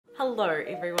Hello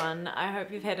everyone, I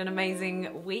hope you've had an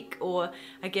amazing week, or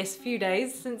I guess few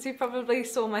days since you probably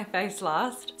saw my face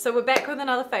last. So we're back with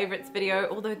another favorites video,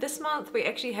 although this month we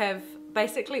actually have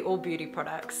basically all beauty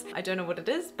products. I don't know what it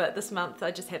is, but this month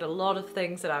I just had a lot of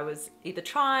things that I was either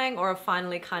trying or have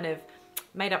finally kind of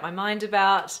made up my mind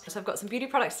about. So I've got some beauty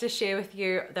products to share with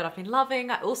you that I've been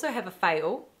loving. I also have a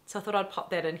fail. So I thought I'd pop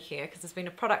that in here because there's been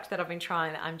a product that I've been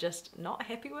trying that I'm just not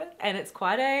happy with, and it's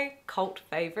quite a cult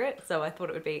favorite. So I thought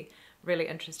it would be really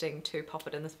interesting to pop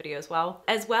it in this video as well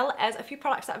as a few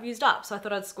products that I've used up. So I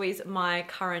thought I'd squeeze my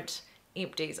current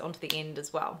empties onto the end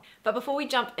as well. But before we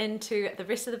jump into the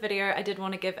rest of the video, I did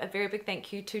want to give a very big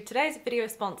thank you to today's video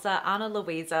sponsor, Arna.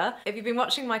 If you've been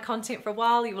watching my content for a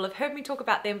while, you will have heard me talk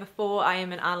about them before. I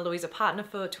am an Arna partner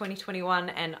for 2021,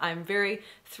 and I'm very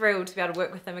thrilled to be able to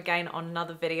work with them again on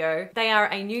another video. They are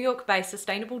a New York-based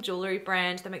sustainable jewelry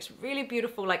brand that makes really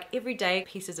beautiful, like everyday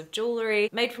pieces of jewelry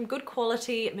made from good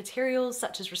quality materials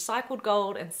such as recycled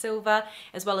gold and silver,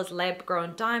 as well as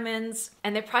lab-grown diamonds.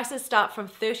 And their prices start from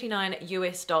 $39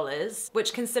 US,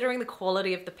 which, considering the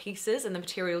quality of the pieces and the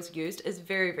materials used, is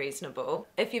very reasonable.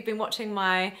 If you've been watching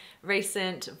my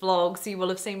recent vlogs, you will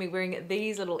have seen me wearing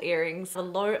these little earrings. The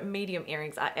low medium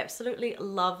earrings, I absolutely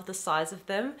love the size of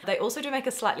them. They also do make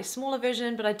a slightly smaller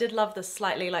version, but I did love the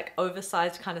slightly like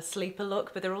oversized kind of sleeper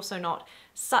look, but they're also not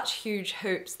such huge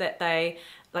hoops that they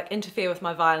like interfere with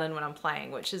my violin when I'm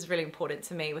playing, which is really important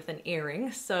to me with an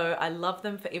earring. So I love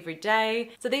them for every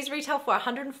day. So these retail for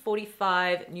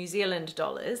 145 New Zealand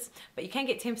dollars, but you can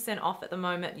get 10% off at the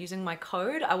moment using my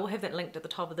code. I will have that linked at the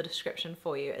top of the description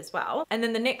for you as well. And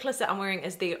then the necklace that I'm wearing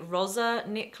is the Rosa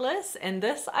necklace, and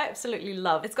this I absolutely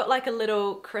love. It's got like a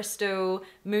little crystal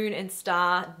moon and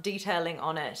star detailing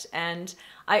on it, and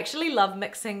I actually love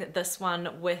mixing this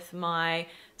one with my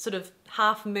sort of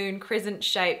half moon crescent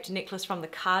shaped necklace from the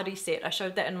Cardi set. I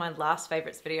showed that in my last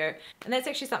favorites video. And that's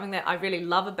actually something that I really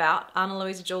love about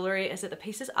Arna jewelry, is that the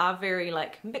pieces are very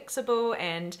like mixable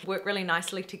and work really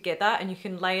nicely together, and you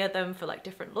can layer them for like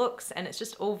different looks, and it's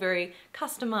just all very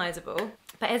customizable.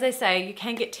 But as I say, you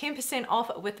can get 10%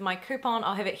 off with my coupon.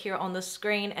 I'll have it here on the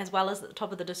screen as well as at the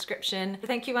top of the description.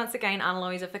 Thank you once again,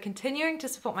 Arna, for continuing to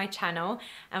support my channel.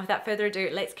 And without further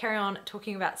ado, let's carry on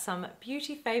talking about some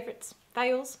beauty favorites,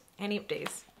 fails, and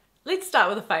empties. Let's start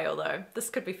with a fail though.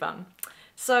 This could be fun.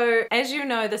 So as you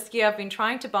know, this year I've been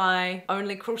trying to buy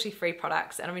only cruelty-free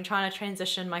products, and I've been trying to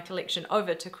transition my collection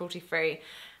over to cruelty-free,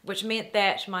 which meant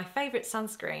that my favorite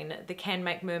sunscreen, the Can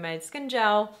Make Mermaid Skin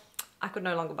Gel, I could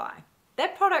no longer buy.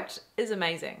 That product is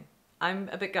amazing. I'm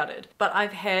a bit gutted, but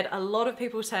I've had a lot of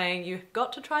people saying you've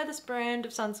got to try this brand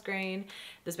of sunscreen.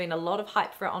 There's been a lot of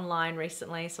hype for it online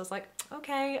recently, so I was like,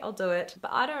 okay, I'll do it,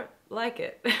 but I don't like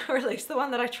it. Or at least the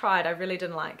one that I tried, I really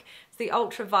didn't like. It's the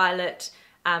ultraviolet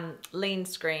lean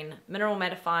screen mineral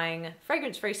mattifying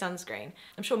fragrance-free sunscreen.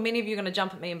 I'm sure many of you are going to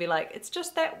jump at me and be like, it's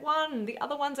just that one, the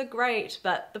other ones are great,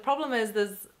 but the problem is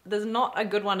there's not a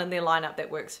good one in their lineup that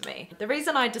works for me. The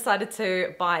reason I decided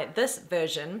to buy this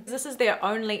version, this is their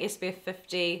only SPF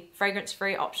 50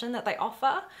 fragrance-free option that they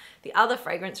offer. The other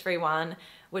fragrance-free one,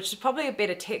 which is probably a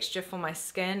better texture for my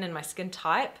skin and my skin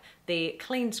type, the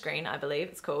Clean Screen, I believe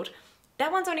it's called,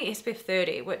 that one's only SPF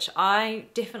 30, which I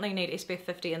definitely need SPF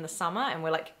 50 in the summer, and we're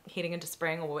like heading into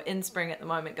spring, or we're in spring at the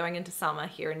moment, going into summer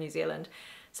here in New Zealand.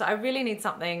 So I really need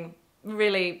something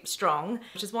really strong,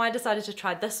 which is why I decided to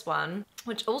try this one,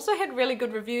 which also had really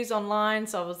good reviews online.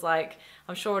 So I was like,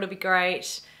 I'm sure it'll be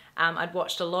great. I'd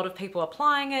watched a lot of people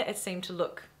applying it. It seemed to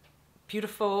look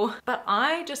beautiful, but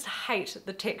I just hate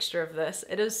the texture of this.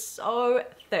 It is so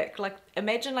thick. Like,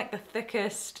 imagine like the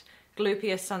thickest,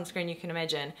 gloopiest sunscreen you can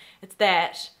imagine. It's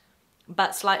that,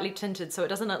 but slightly tinted, so it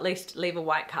doesn't at least leave a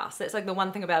white cast. That's like the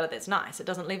one thing about it that's nice. It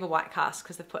doesn't leave a white cast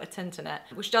because they've put a tint in it,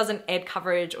 which doesn't add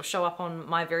coverage or show up on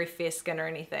my very fair skin or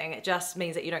anything. It just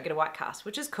means that you don't get a white cast,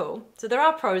 which is cool. So there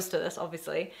are pros to this,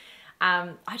 obviously.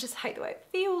 I just hate the way it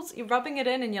feels. You're rubbing it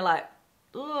in and you're like,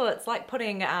 oh, it's like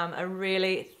putting a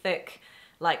really thick,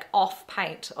 like off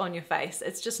paint on your face.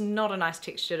 It's just not a nice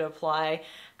texture to apply.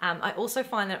 I also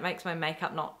find that it makes my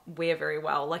makeup not wear very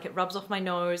well. Like, it rubs off my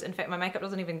nose. In fact, my makeup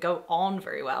doesn't even go on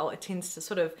very well. It tends to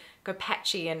sort of go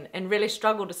patchy and really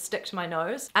struggle to stick to my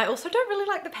nose. I also don't really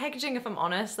like the packaging, if I'm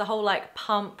honest. The whole like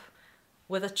pump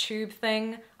with a tube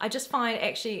thing, I just find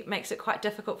actually makes it quite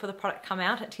difficult for the product to come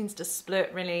out. It tends to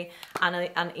splurt really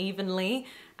unevenly.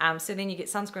 So then you get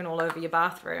sunscreen all over your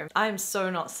bathroom. I am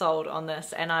so not sold on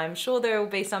this, and I'm sure there will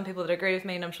be some people that agree with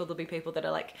me, and I'm sure there'll be people that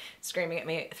are like screaming at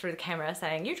me through the camera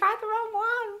saying, you tried the wrong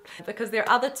one. Because there are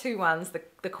other two ones,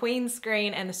 the Queen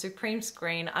Screen and the Supreme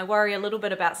Screen. I worry a little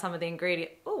bit about some of the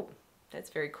ingredients. Oh,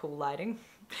 that's very cool lighting.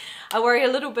 I worry a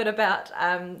little bit about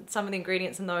some of the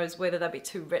ingredients in those, whether they'll be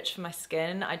too rich for my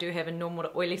skin. I do have a normal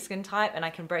to oily skin type and I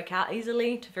can break out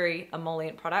easily to very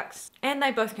emollient products. And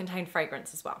they both contain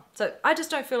fragrance as well. So I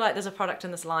just don't feel like there's a product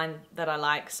in this line that I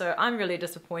like. So I'm really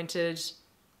disappointed.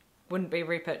 Wouldn't be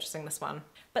repurchasing this one.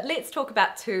 But let's talk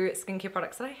about two skincare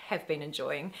products that I have been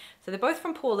enjoying. So they're both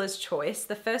from Paula's Choice.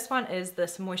 The first one is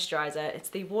this moisturizer. It's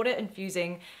the water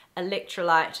infusing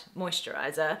electrolyte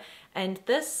moisturizer. And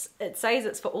this, it says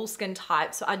it's for all skin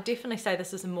types. So I'd definitely say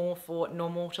this is more for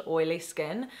normal to oily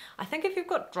skin. I think if you've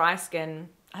got dry skin,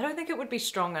 I don't think it would be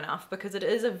strong enough because it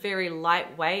is a very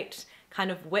lightweight kind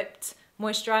of whipped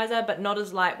moisturizer, but not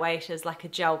as lightweight as like a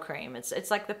gel cream. It's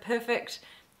like the perfect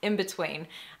in between,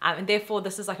 and therefore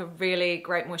this is like a really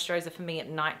great moisturizer for me at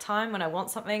nighttime when I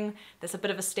want something that's a bit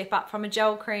of a step up from a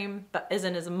gel cream but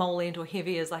isn't as emollient or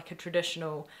heavy as like a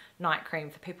traditional night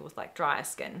cream for people with like drier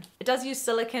skin. It does use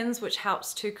silicones, which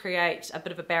helps to create a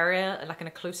bit of a barrier, like an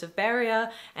occlusive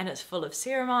barrier, and it's full of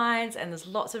ceramides, and there's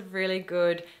lots of really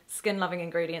good skin loving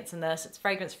ingredients in this. It's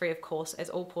fragrance free, of course,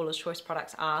 as all Paula's Choice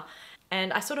products are,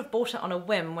 and I sort of bought it on a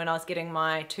whim when I was getting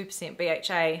my 2%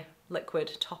 BHA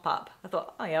liquid top up. I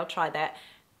thought, oh yeah, I'll try that,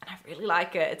 and I really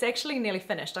like it. It's actually nearly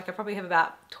finished. Like I probably have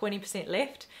about 20%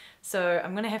 left, so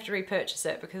I'm gonna have to repurchase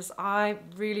it because I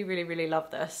really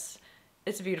love this.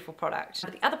 It's a beautiful product.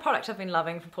 The other product I've been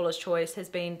loving from Paula's Choice has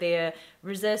been their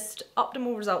Resist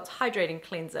Optimal Results Hydrating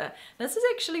Cleanser. Now, this is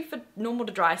actually for normal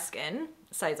to dry skin,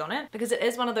 it says on it, because it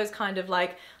is one of those kind of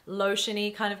like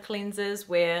lotiony kind of cleansers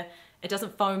where it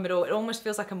doesn't foam at all. It almost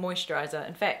feels like a moisturizer.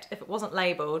 In fact, if it wasn't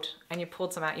labeled and you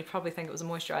poured some out, you'd probably think it was a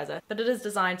moisturizer. But it is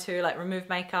designed to like remove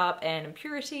makeup and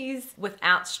impurities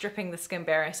without stripping the skin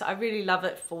barrier. So I really love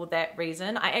it for that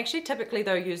reason. I actually typically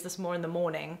though use this more in the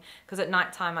morning because at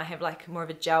nighttime I have like more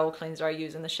of a gel cleanser I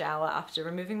use in the shower after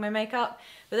removing my makeup.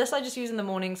 But this I just use in the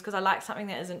mornings because I like something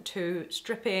that isn't too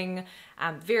stripping,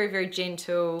 very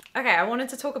gentle. Okay, I wanted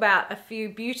to talk about a few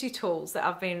beauty tools that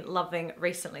I've been loving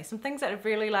recently. Some things that have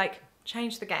really like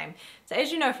changed the game. So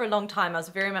as you know, for a long time I was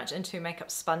very much into makeup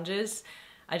sponges.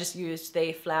 I just used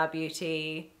the Flower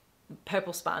Beauty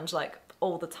purple sponge like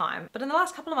all the time. But in the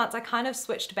last couple of months I kind of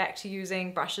switched back to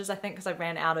using brushes, I think because I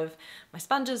ran out of my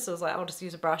sponges, so I was like, I'll just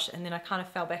use a brush, and then I kind of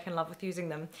fell back in love with using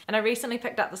them. And I recently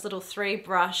picked up this little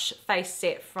 3-brush face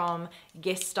set from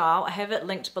Guest Style. I have it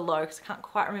linked below because I can't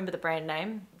quite remember the brand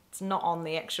name. It's not on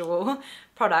the actual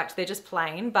product, they're just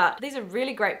plain, but these are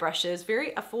really great brushes,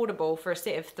 very affordable for a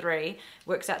set of 3.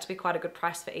 Works out to be quite a good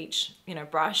price for each, you know,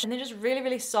 brush. And they're just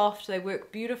really soft. They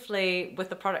work beautifully with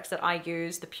the products that I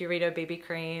use, the Purito BB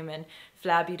cream and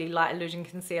Flower Beauty Light Illusion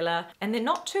Concealer. And they're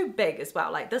not too big as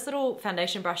well. Like this little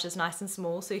foundation brush is nice and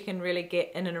small, so you can really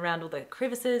get in and around all the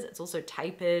crevices. It's also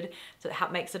tapered, so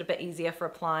it makes it a bit easier for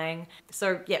applying.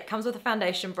 So yeah, it comes with a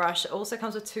foundation brush. It also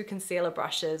comes with 2 concealer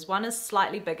brushes. One is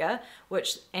slightly bigger,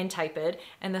 and tapered,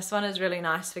 and this one is really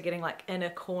nice for getting like inner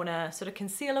corner sort of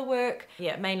concealer work.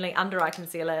 Yeah, mainly under eye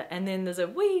concealer. And then there's a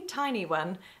wee tiny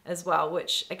one as well,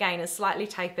 which again is slightly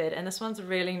tapered, and this one's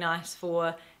really nice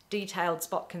for detailed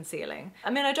spot concealing.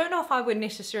 I mean, I don't know if I would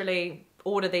necessarily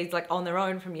order these like on their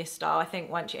own from Yes Style. I think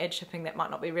once you add shipping that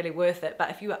might not be really worth it, but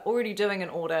if you are already doing an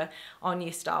order on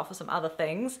Yes Style for some other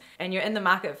things and you're in the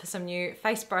market for some new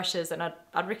face brushes, then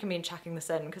I'd recommend chucking this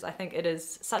in because I think it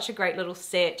is such a great little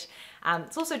set.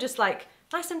 It's also just like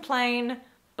nice and plain,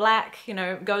 black, you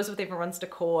know, goes with everyone's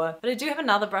decor. But I do have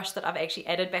another brush that I've actually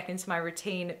added back into my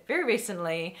routine very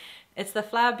recently. It's the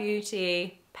Flower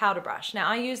Beauty powder brush. Now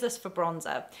I use this for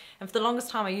bronzer, and for the longest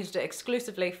time I used it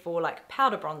exclusively for like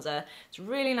powder bronzer. It's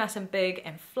really nice and big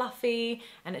and fluffy,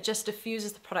 and it just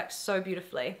diffuses the product so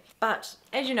beautifully. But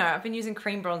as you know, I've been using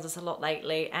cream bronzers a lot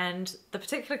lately, and the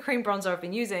particular cream bronzer I've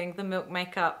been using, the Milk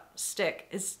Makeup stick,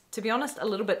 is, to be honest, a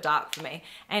little bit dark for me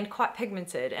and quite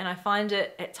pigmented, and I find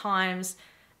it at times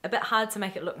a bit hard to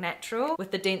make it look natural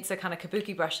with the denser kind of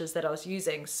kabuki brushes that I was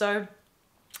using. So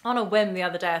on a whim the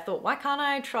other day I thought, why can't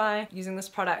I try using this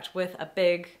product with a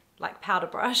big like powder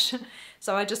brush?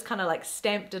 So I just kind of like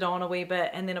stamped it on a wee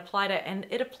bit and then applied it, and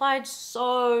it applied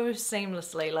so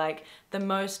seamlessly, like the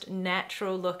most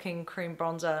natural looking cream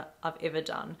bronzer I've ever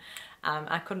done.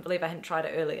 I couldn't believe I hadn't tried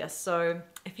it earlier. So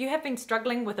if you have been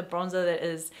struggling with a bronzer that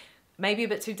is maybe a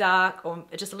bit too dark or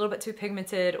just a little bit too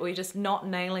pigmented, or you're just not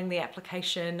nailing the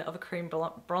application of a cream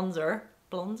bronzer,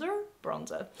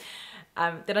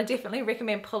 then I definitely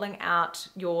recommend pulling out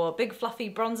your big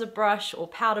fluffy bronzer brush or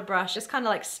powder brush. Just kind of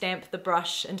like stamp the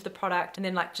brush into the product and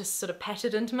then like just sort of pat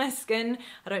it into my skin.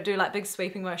 I don't do like big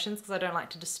sweeping motions because I don't like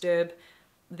to disturb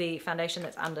the foundation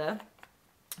that's under,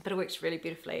 but it works really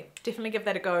beautifully. Definitely give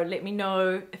that a go. Let me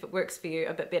know if it works for you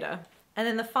a bit better. And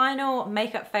then the final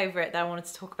makeup favorite that I wanted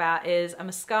to talk about is a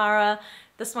mascara.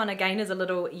 This one again is a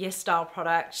little Yes Style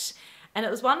product. And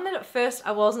it was one that at first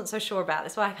I wasn't so sure about.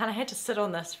 That's why I kind of had to sit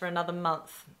on this for another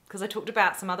month, because I talked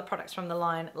about some other products from the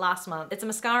line last month. It's a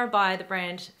mascara by the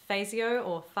brand Fazio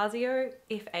or Fazio,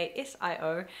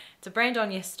 F-A-S-I-O. It's a brand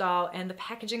on Yes Style, and the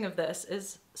packaging of this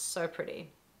is so pretty.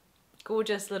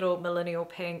 Gorgeous little millennial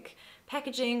pink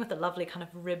packaging with a lovely kind of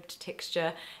ribbed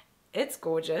texture. It's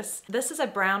gorgeous. This is a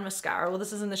brown mascara. Well,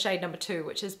 this is in the shade number 2,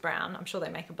 which is brown. I'm sure they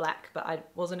make a black, but I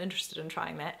wasn't interested in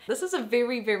trying that. This is a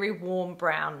very, very warm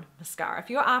brown mascara. If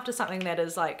you're after something that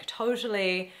is like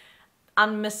totally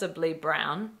unmissably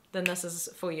brown, then this is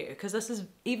for you, because this is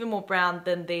even more brown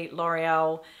than the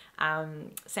L'Oreal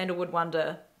Sandalwood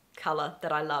Wonder color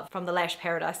that I love from the Lash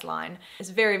Paradise line. It's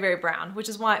very, very brown, which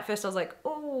is why at first I was like,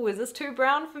 oh, is this too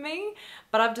brown for me?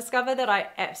 But I've discovered that I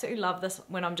absolutely love this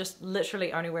when I'm just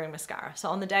literally only wearing mascara. So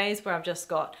on the days where I've just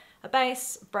got a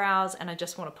base, brows, and I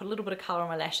just want to put a little bit of color on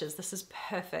my lashes, this is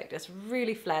perfect. It's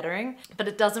really flattering, but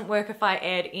it doesn't work if I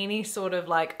add any sort of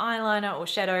like eyeliner or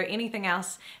shadow, anything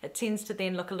else. It tends to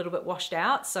then look a little bit washed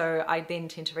out, so I then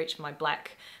tend to reach for my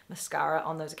black mascara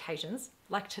on those occasions.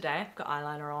 Like today, I've got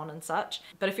eyeliner on and such.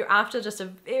 But if you're after just a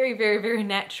very, very, very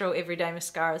natural everyday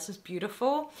mascara, this is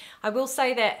beautiful. I will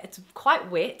say that it's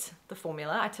quite wet, the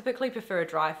formula. I typically prefer a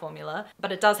dry formula,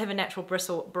 but it does have a natural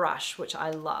bristle brush, which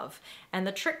I love. And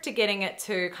the trick to getting it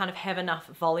to kind of have enough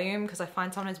volume, because I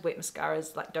find sometimes wet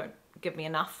mascaras like don't give me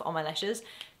enough on my lashes,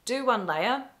 do one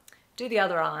layer, do the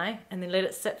other eye, and then let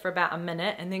it sit for about a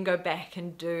minute, and then go back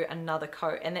and do another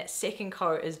coat. And that second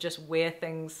coat is just where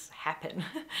things happen.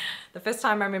 The first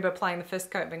time I remember applying the first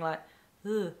coat being like,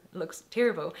 ugh, it looks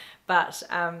terrible. But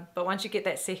once you get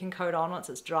that second coat on, once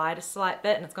it's dried a slight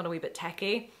bit and it's gone a wee bit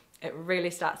tacky, it really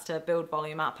starts to build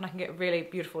volume up, and I can get really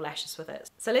beautiful lashes with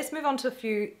it. So let's move on to a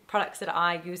few products that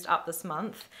I used up this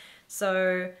month.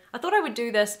 So I thought I would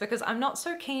do this because I'm not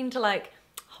so keen to like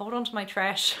hold on to my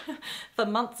trash for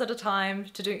months at a time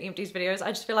to do empties videos.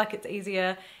 I just feel like it's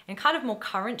easier and kind of more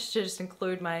current to just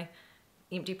include my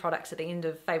empty products at the end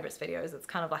of favorites videos. It's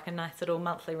kind of like a nice little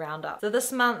monthly roundup. So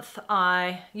this month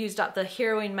I used up the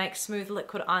Heroine Make Smooth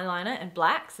Liquid Eyeliner in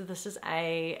black. So this is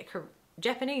a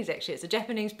Japanese, actually. It's a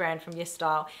Japanese brand from Yes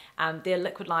Style. Their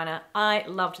liquid liner. I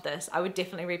loved this. I would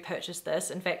definitely repurchase this.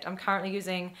 In fact, I'm currently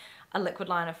using a liquid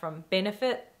liner from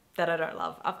Benefit that I don't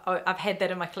love. I've had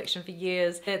that in my collection for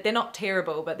years. They're not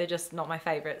terrible, but they're just not my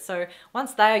favorite. So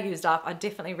once they are used up, I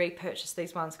definitely repurchase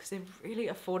these ones because they're really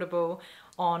affordable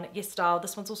on Yes Style.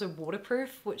 This one's also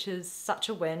waterproof, which is such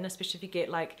a win, especially if you get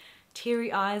like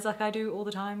teary eyes like I do all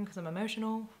the time because I'm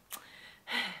emotional.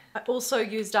 I also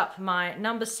used up my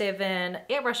number 7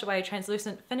 Airbrush Away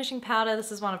translucent finishing powder. This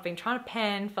is one I've been trying to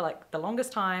pan for like the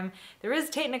longest time. There is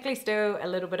technically still a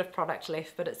little bit of product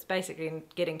left, but it's basically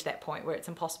getting to that point where it's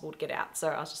impossible to get out. So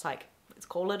I was just like, let's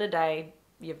call it a day.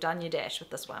 You've done your dash with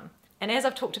this one. And as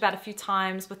I've talked about a few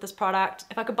times with this product,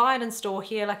 if I could buy it in store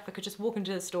here, like if I could just walk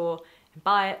into the store and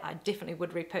buy it, I definitely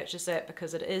would repurchase it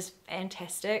because it is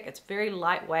fantastic. It's very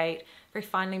lightweight, very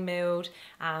finely milled,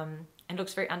 and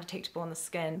looks very undetectable on the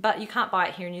skin. But you can't buy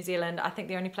it here in New Zealand. I think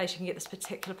the only place you can get this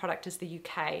particular product is the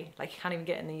UK. Like you can't even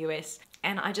get it in the US.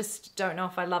 And I just don't know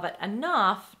if I love it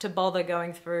enough to bother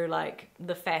going through like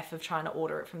the faff of trying to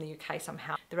order it from the UK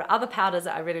somehow. There are other powders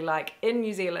that I really like in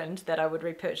New Zealand that I would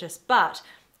repurchase, but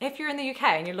if you're in the UK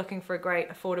and you're looking for a great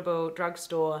affordable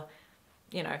drugstore,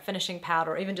 you know, finishing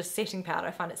powder or even just setting powder,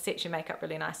 I find it sets your makeup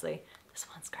really nicely. This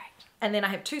one's great. And then I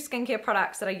have 2 skincare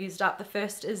products that I used up. The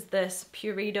first is this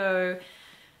Purido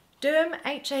Derm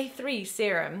HA3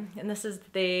 serum, and this is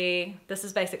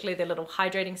basically their little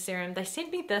hydrating serum. They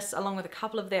sent me this along with a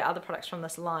couple of their other products from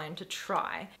this line to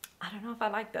try. I don't know if I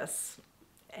like this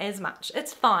as much.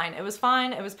 It's fine. It was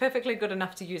fine. It was perfectly good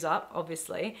enough to use up,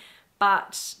 obviously.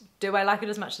 But do I like it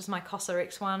as much as my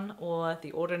COSRX one or the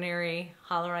Ordinary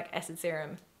Hyaluronic Acid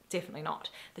Serum? Definitely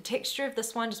not. The texture of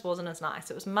this one just wasn't as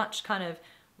nice. It was much kind of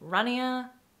runnier,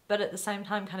 but at the same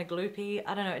time kind of gloopy.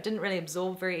 I don't know, it didn't really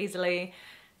absorb very easily.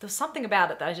 There was something about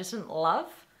it that I just didn't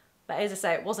love, but as I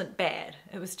say, it wasn't bad.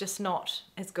 It was just not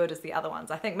as good as the other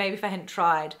ones. I think maybe if I hadn't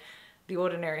tried the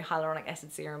Ordinary Hyaluronic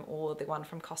Acid Serum or the one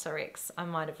from COSRX, I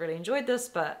might have really enjoyed this,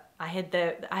 but I had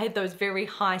those very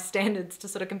high standards to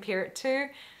sort of compare it to,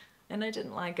 and I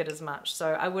didn't like it as much,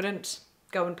 so I wouldn't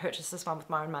go and purchase this one with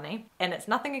my own money. And it's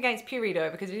nothing against Purido,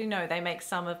 because you know they make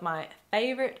some of my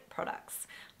favorite products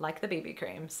like the BB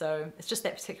cream, so it's just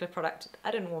that particular product,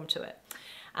 I didn't warm to it.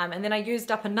 And then I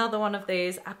used up another one of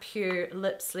these Pure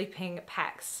Lip Sleeping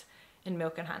Packs in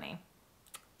Milk and Honey.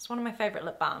 It's one of my favorite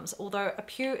lip balms, although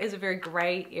Pure is a very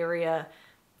grey area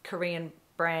Korean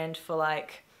brand for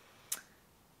like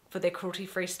for their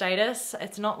cruelty-free status.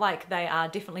 It's not like they are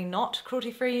definitely not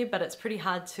cruelty-free, but it's pretty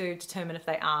hard to determine if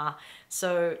they are.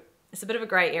 So it's a bit of a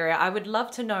grey area. I would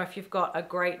love to know if you've got a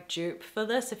great dupe for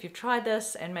this, if you've tried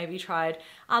this and maybe tried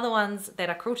other ones that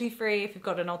are cruelty-free, if you've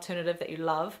got an alternative that you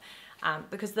love,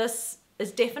 because this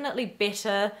is definitely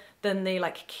better than the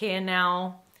like Care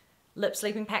Now lip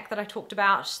sleeping pack that I talked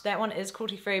about. That one is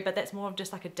cruelty-free, but that's more of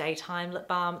just like a daytime lip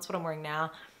balm. It's what I'm wearing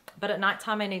now. But at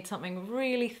nighttime I need something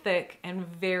really thick and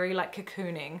very like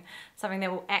cocooning, something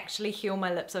that will actually heal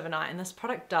my lips overnight, and this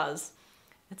product does.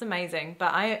 It's amazing,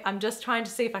 but I'm just trying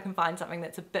to see if I can find something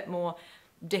that's a bit more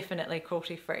definitely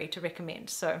cruelty-free to recommend.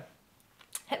 So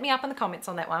hit me up in the comments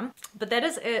on that one. But that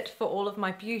is it for all of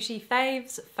my beauty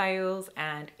faves, fails,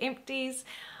 and empties.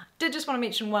 Did just want to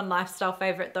mention one lifestyle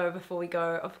favorite though before we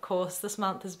go. Of course, this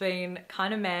month has been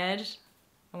kind of mad.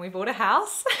 And we bought a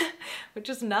house, which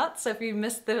is nuts. So if you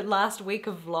missed the last week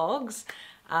of vlogs,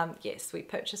 yes, we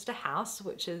purchased a house,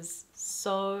 which is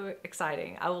so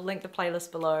exciting. I will link the playlist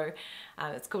below.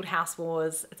 It's called House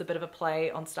Wars. It's a bit of a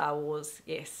play on Star Wars.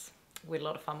 Yes, we had a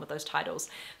lot of fun with those titles.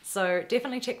 So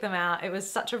definitely check them out. It was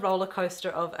such a roller coaster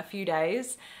of a few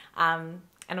days. And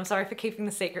I'm sorry for keeping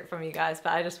the secret from you guys,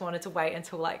 but I just wanted to wait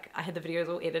until like I had the videos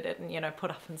all edited and, you know, put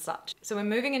up and such. So we're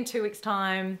moving in 2 weeks'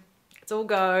 time. It's all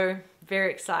go, very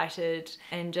excited,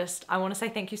 and just I want to say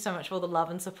thank you so much for all the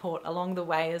love and support along the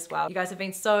way as well. You guys have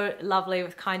been so lovely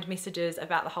with kind messages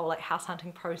about the whole like house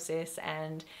hunting process,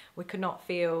 and we could not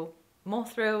feel more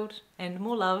thrilled and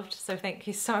more loved, so thank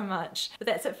you so much. But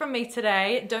that's it from me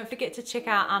today. Don't forget to check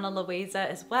out Arna Louisa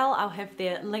as well. I'll have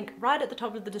their link right at the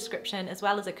top of the description, as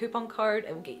well as a coupon code.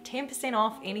 It will get 10%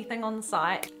 off anything on the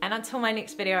site. And until my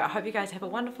next video, I hope you guys have a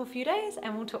wonderful few days,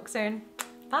 and we'll talk soon.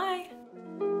 Bye.